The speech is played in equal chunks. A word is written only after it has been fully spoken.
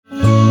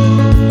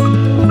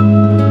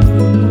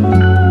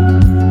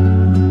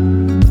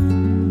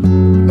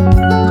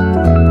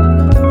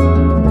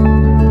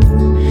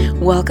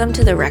Welcome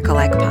to the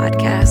Recollect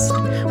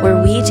podcast,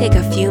 where we take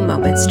a few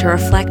moments to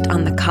reflect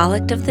on the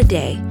collect of the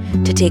day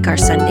to take our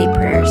Sunday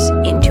prayers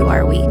into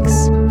our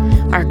weeks.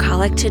 Our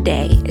collect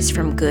today is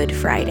from Good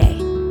Friday.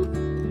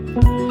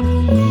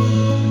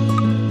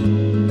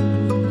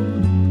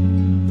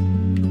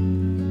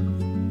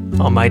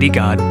 Almighty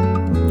God,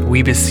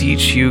 we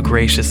beseech you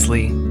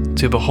graciously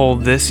to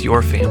behold this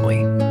your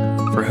family,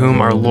 for whom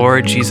our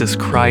Lord Jesus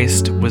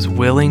Christ was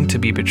willing to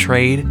be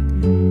betrayed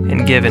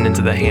and given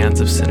into the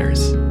hands of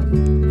sinners,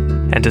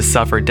 and to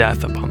suffer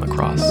death upon the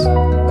cross,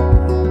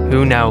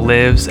 who now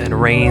lives and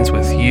reigns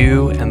with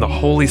you and the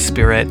Holy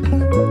Spirit,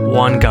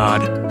 one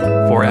God,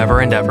 forever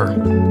and ever.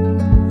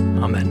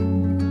 Amen.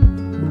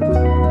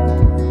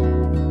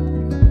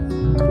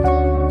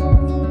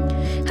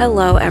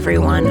 Hello,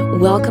 everyone.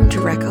 Welcome to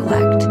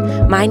Recollect.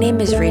 My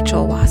name is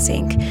Rachel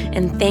Wassink,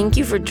 and thank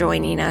you for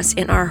joining us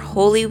in our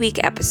Holy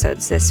Week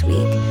episodes this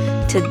week.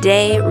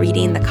 Today,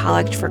 reading the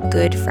collect for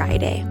Good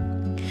Friday.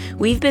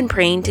 We've been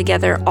praying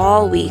together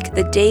all week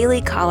the daily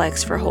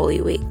collects for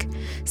Holy Week,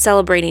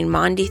 celebrating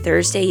Maundy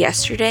Thursday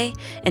yesterday,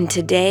 and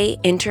today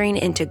entering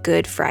into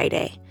Good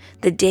Friday,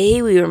 the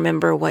day we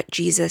remember what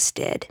Jesus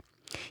did.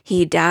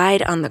 He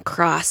died on the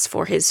cross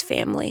for his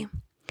family.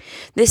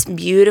 This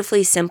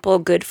beautifully simple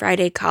Good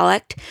Friday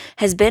collect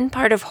has been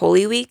part of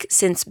Holy Week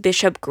since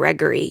Bishop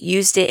Gregory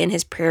used it in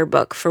his prayer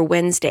book for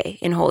Wednesday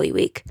in Holy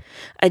Week,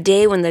 a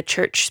day when the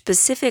church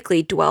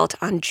specifically dwelt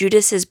on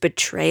Judas's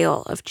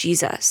betrayal of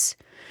Jesus.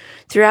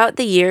 Throughout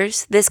the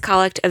years, this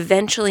collect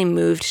eventually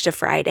moved to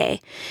Friday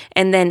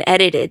and then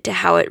edited to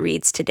how it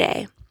reads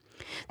today.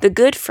 The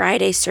Good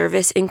Friday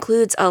service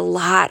includes a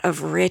lot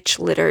of rich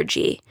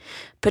liturgy.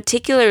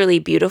 Particularly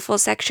beautiful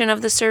section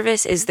of the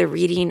service is the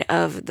reading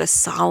of the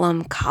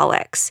solemn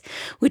collects,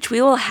 which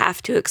we will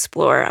have to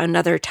explore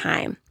another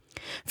time.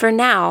 For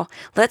now,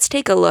 let's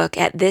take a look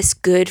at this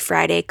Good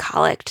Friday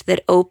collect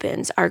that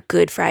opens our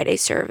Good Friday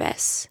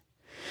service.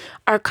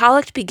 Our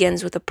collect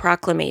begins with a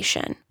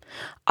proclamation.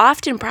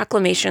 Often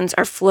proclamations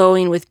are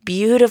flowing with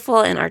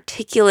beautiful and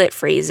articulate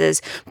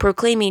phrases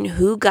proclaiming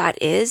who God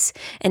is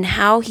and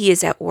how he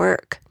is at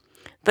work.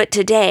 But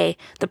today,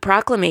 the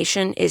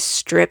proclamation is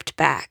stripped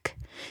back,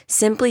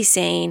 simply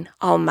saying,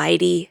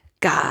 Almighty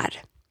God.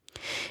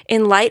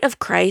 In light of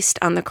Christ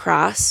on the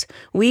cross,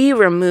 we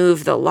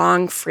remove the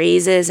long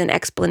phrases and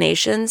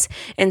explanations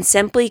and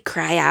simply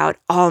cry out,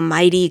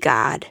 Almighty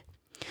God.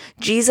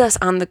 Jesus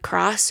on the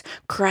cross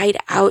cried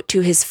out to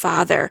his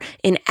Father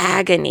in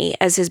agony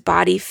as his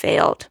body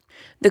failed.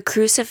 The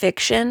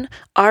crucifixion,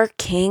 our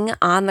King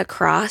on the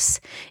cross,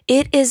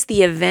 it is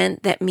the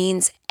event that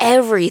means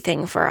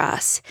everything for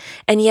us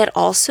and yet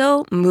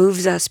also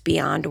moves us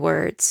beyond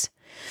words.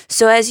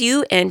 So as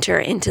you enter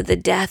into the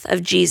death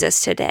of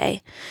Jesus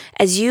today,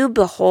 as you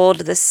behold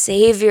the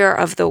Savior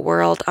of the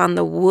world on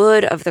the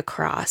wood of the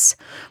cross,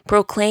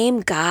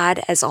 proclaim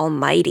God as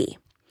Almighty,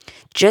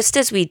 just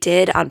as we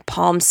did on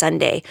Palm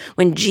Sunday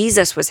when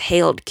Jesus was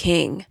hailed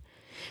King,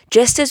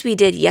 just as we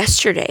did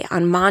yesterday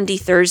on Maundy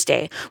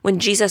Thursday when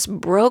Jesus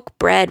broke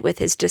bread with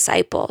his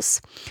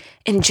disciples,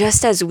 and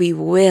just as we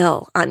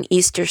will on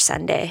Easter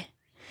Sunday.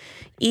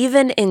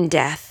 Even in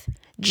death,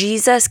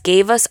 Jesus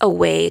gave us a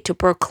way to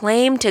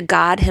proclaim to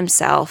God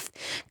himself,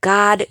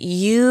 God,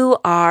 you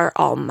are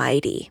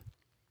almighty.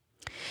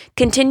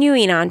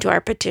 Continuing on to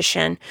our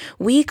petition,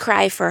 we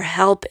cry for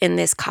help in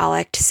this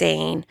collect,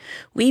 saying,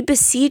 We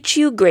beseech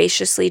you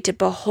graciously to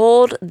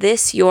behold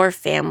this your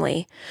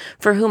family,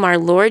 for whom our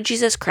Lord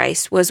Jesus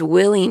Christ was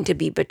willing to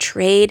be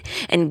betrayed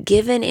and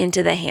given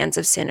into the hands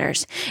of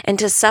sinners, and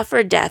to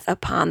suffer death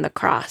upon the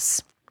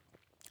cross.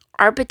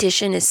 Our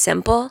petition is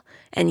simple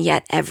and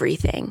yet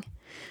everything.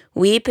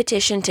 We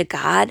petition to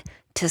God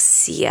to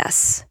see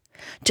us,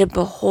 to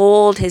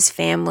behold his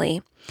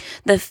family,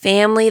 the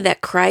family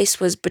that Christ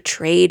was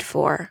betrayed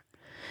for,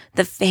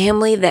 the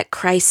family that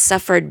Christ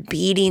suffered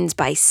beatings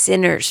by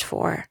sinners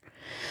for,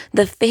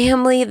 the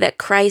family that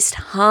Christ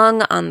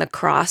hung on the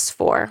cross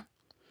for.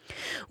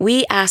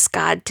 We ask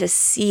God to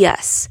see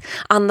us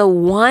on the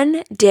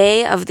one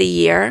day of the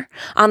year,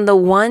 on the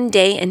one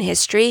day in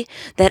history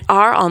that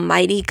our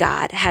Almighty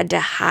God had to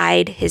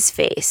hide his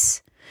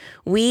face.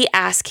 We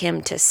ask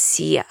him to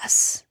see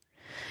us.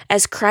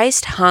 As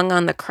Christ hung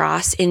on the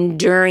cross,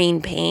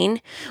 enduring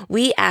pain,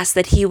 we ask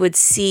that he would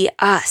see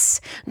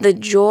us, the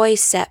joy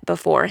set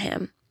before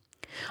him.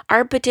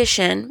 Our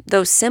petition,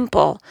 though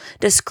simple,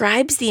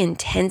 describes the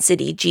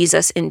intensity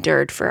Jesus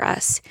endured for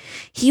us.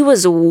 He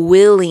was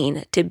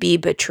willing to be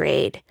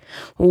betrayed,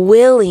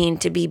 willing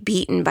to be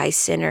beaten by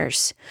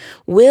sinners,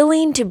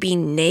 willing to be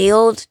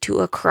nailed to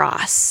a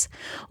cross,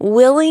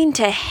 willing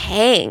to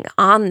hang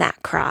on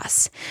that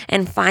cross,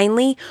 and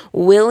finally,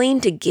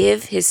 willing to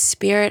give his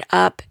spirit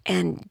up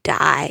and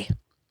die.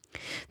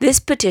 This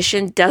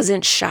petition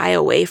doesn't shy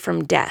away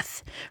from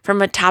death,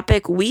 from a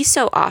topic we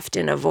so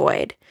often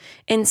avoid.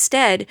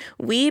 Instead,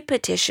 we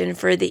petition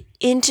for the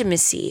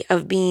intimacy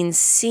of being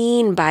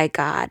seen by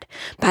God,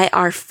 by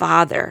our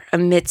Father,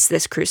 amidst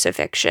this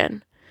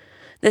crucifixion.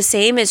 The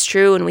same is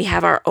true when we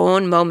have our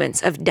own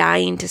moments of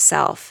dying to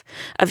self,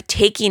 of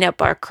taking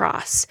up our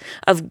cross,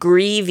 of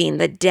grieving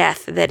the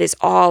death that is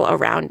all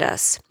around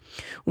us.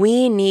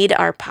 We need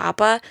our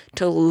Papa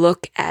to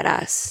look at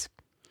us.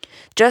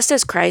 Just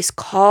as Christ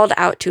called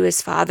out to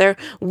his Father,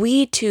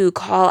 we too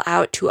call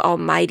out to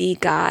Almighty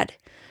God.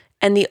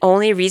 And the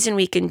only reason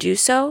we can do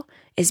so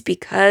is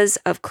because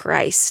of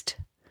Christ.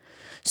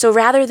 So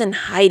rather than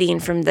hiding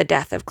from the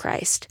death of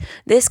Christ,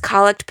 this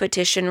collect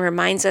petition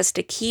reminds us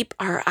to keep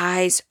our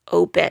eyes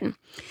open,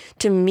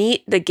 to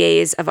meet the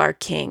gaze of our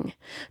King,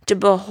 to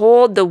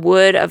behold the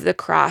wood of the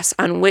cross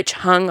on which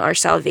hung our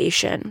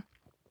salvation.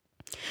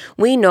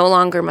 We no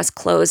longer must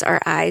close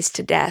our eyes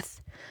to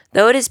death,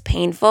 though it is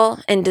painful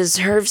and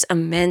deserves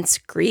immense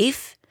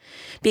grief,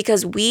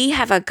 because we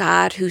have a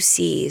God who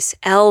sees,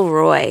 El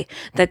Roi,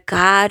 the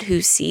God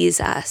who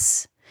sees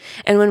us.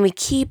 And when we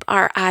keep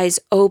our eyes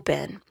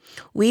open,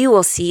 we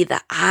will see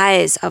the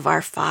eyes of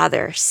our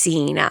Father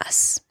seeing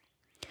us.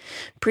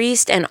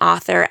 Priest and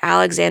author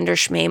Alexander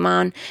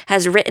Schmemann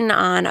has written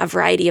on a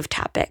variety of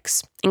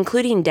topics,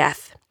 including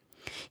death.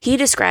 He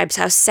describes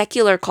how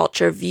secular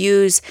culture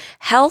views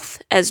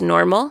health as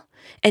normal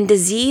and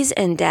disease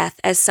and death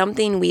as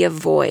something we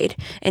avoid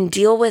and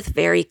deal with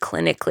very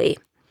clinically.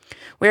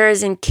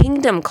 Whereas in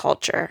kingdom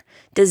culture,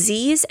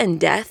 disease and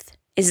death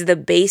is the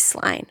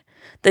baseline,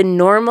 the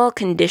normal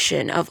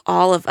condition of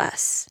all of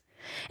us.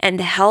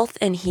 And health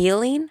and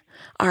healing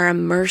are a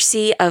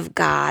mercy of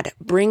God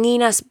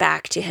bringing us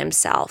back to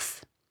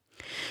himself.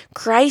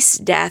 Christ's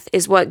death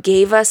is what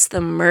gave us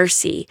the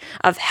mercy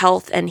of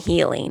health and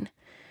healing.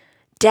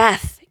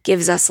 Death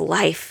gives us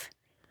life.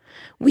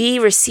 We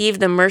receive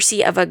the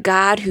mercy of a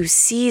God who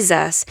sees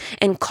us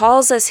and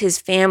calls us his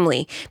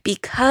family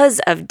because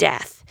of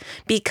death,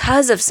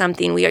 because of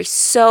something we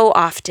so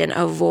often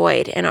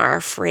avoid and are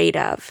afraid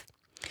of.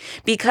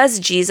 Because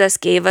Jesus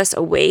gave us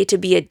a way to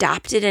be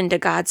adopted into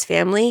God's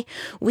family,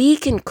 we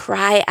can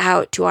cry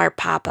out to our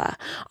Papa,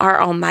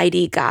 our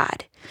Almighty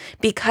God.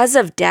 Because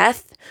of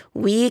death,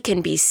 we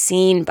can be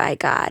seen by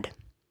God.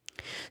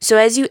 So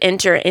as you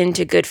enter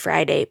into Good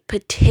Friday,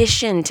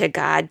 petition to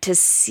God to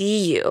see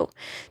you,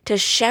 to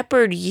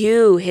shepherd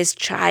you, his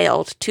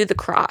child, to the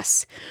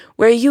cross,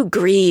 where you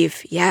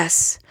grieve,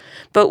 yes,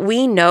 but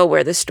we know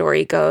where the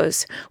story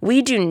goes.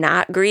 We do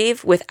not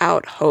grieve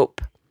without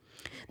hope.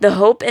 The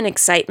hope and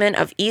excitement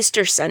of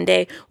Easter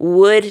Sunday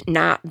would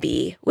not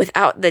be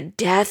without the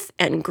death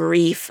and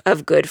grief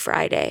of Good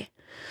Friday.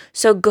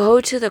 So go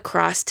to the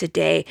cross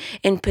today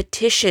and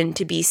petition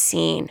to be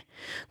seen.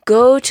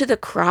 Go to the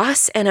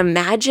cross and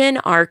imagine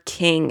our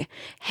King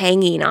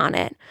hanging on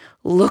it,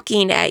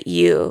 looking at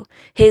you,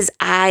 his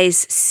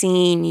eyes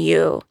seeing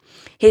you,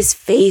 his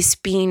face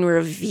being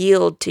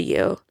revealed to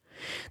you.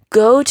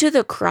 Go to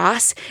the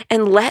cross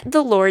and let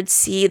the Lord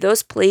see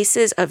those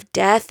places of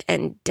death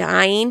and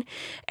dying,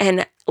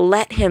 and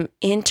let him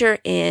enter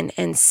in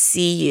and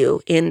see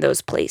you in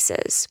those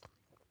places.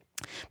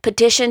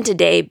 Petition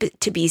today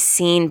to be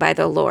seen by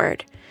the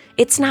Lord.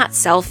 It's not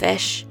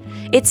selfish.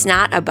 It's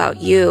not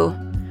about you.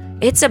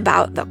 It's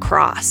about the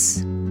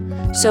cross.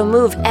 So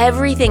move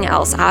everything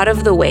else out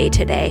of the way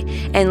today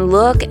and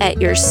look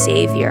at your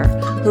Savior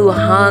who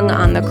hung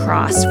on the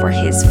cross for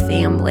his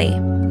family.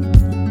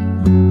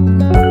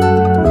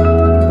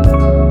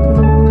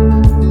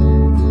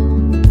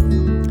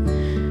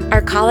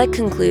 Our collect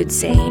concludes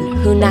saying,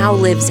 "Who now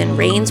lives and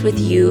reigns with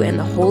you in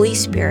the Holy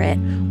Spirit,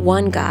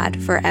 one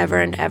God, forever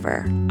and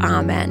ever.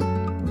 Amen."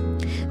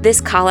 This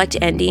collect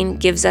ending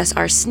gives us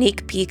our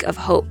sneak peek of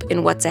hope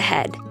in what's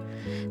ahead,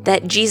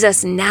 that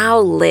Jesus now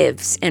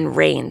lives and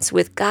reigns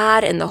with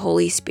God and the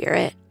Holy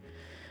Spirit.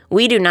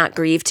 We do not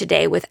grieve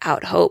today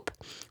without hope,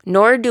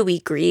 nor do we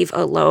grieve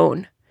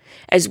alone.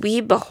 As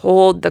we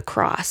behold the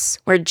cross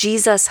where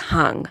Jesus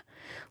hung,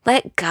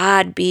 let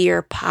God be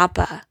your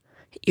Papa,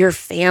 your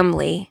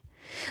family.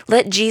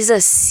 Let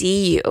Jesus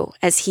see you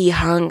as he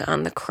hung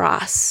on the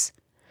cross.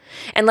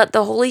 And let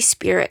the Holy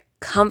Spirit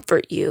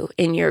comfort you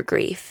in your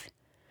grief.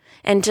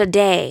 And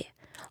today,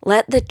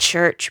 let the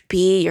church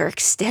be your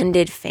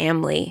extended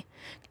family.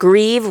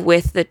 Grieve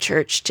with the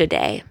church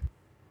today.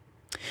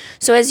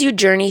 So as you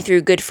journey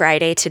through Good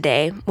Friday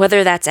today,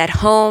 whether that's at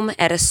home,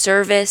 at a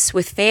service,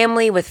 with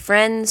family, with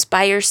friends,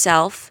 by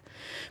yourself,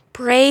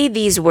 pray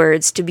these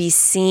words to be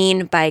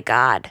seen by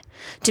God,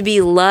 to be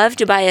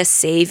loved by a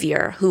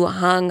Savior who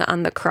hung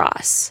on the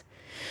cross.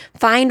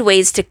 Find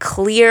ways to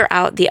clear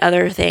out the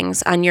other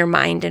things on your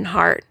mind and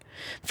heart.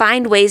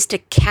 Find ways to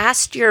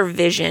cast your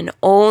vision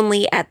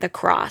only at the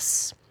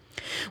cross.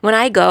 When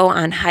I go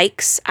on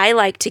hikes, I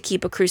like to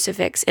keep a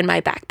crucifix in my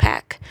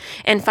backpack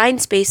and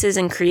find spaces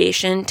in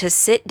creation to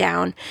sit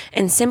down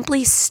and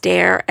simply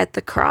stare at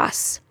the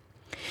cross.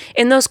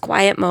 In those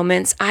quiet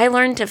moments, I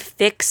learn to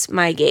fix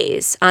my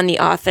gaze on the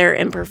author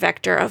and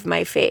perfecter of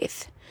my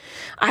faith.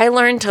 I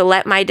learn to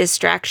let my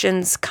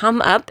distractions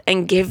come up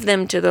and give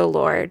them to the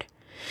Lord.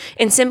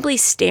 In simply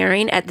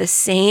staring at the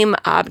same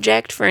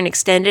object for an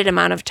extended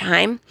amount of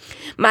time,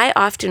 my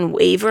often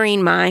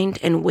wavering mind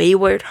and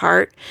wayward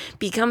heart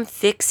become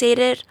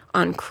fixated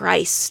on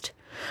Christ,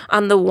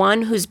 on the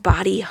one whose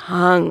body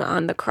hung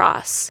on the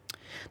cross.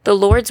 The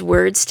Lord's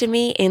words to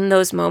me in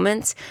those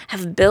moments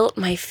have built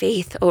my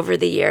faith over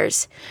the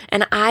years,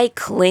 and I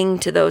cling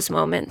to those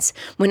moments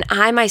when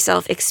I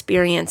myself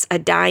experience a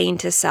dying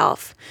to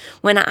self,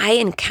 when I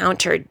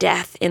encounter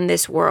death in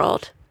this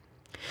world.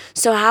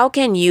 So how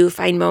can you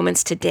find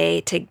moments today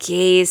to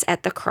gaze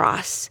at the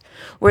cross,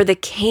 where the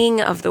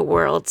King of the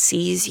world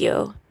sees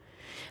you?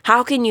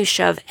 How can you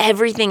shove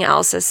everything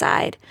else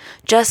aside,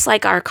 just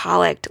like our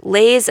collect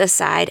lays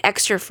aside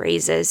extra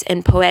phrases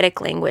and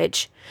poetic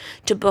language,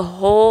 to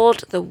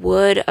behold the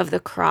wood of the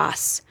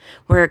cross,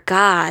 where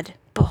God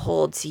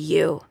beholds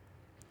you?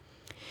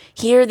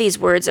 Hear these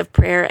words of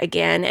prayer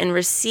again and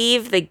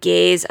receive the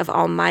gaze of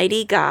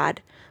Almighty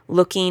God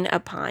looking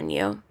upon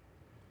you.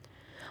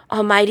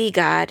 Almighty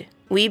God,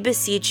 we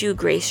beseech you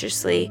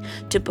graciously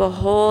to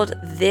behold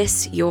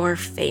this your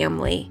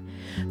family,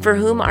 for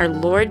whom our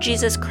Lord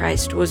Jesus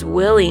Christ was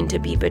willing to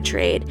be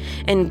betrayed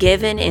and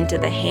given into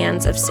the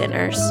hands of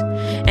sinners,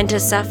 and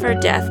to suffer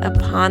death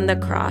upon the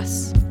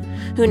cross,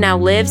 who now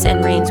lives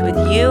and reigns with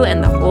you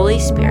and the Holy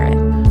Spirit,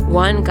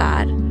 one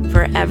God,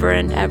 forever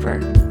and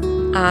ever.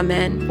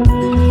 Amen.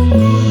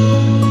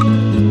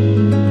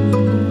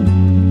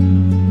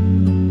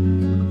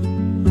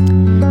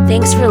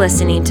 Thanks for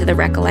listening to the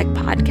Recollect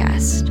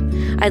podcast.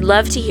 I'd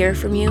love to hear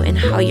from you and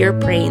how you're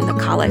praying the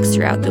collects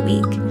throughout the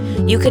week.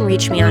 You can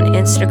reach me on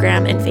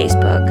Instagram and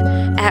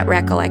Facebook at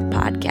Recollect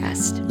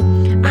Podcast.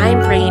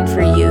 I'm praying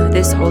for you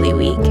this Holy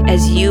Week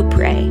as you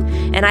pray,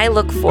 and I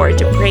look forward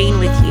to praying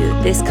with you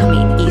this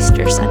coming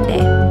Easter Sunday.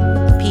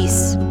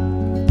 Peace.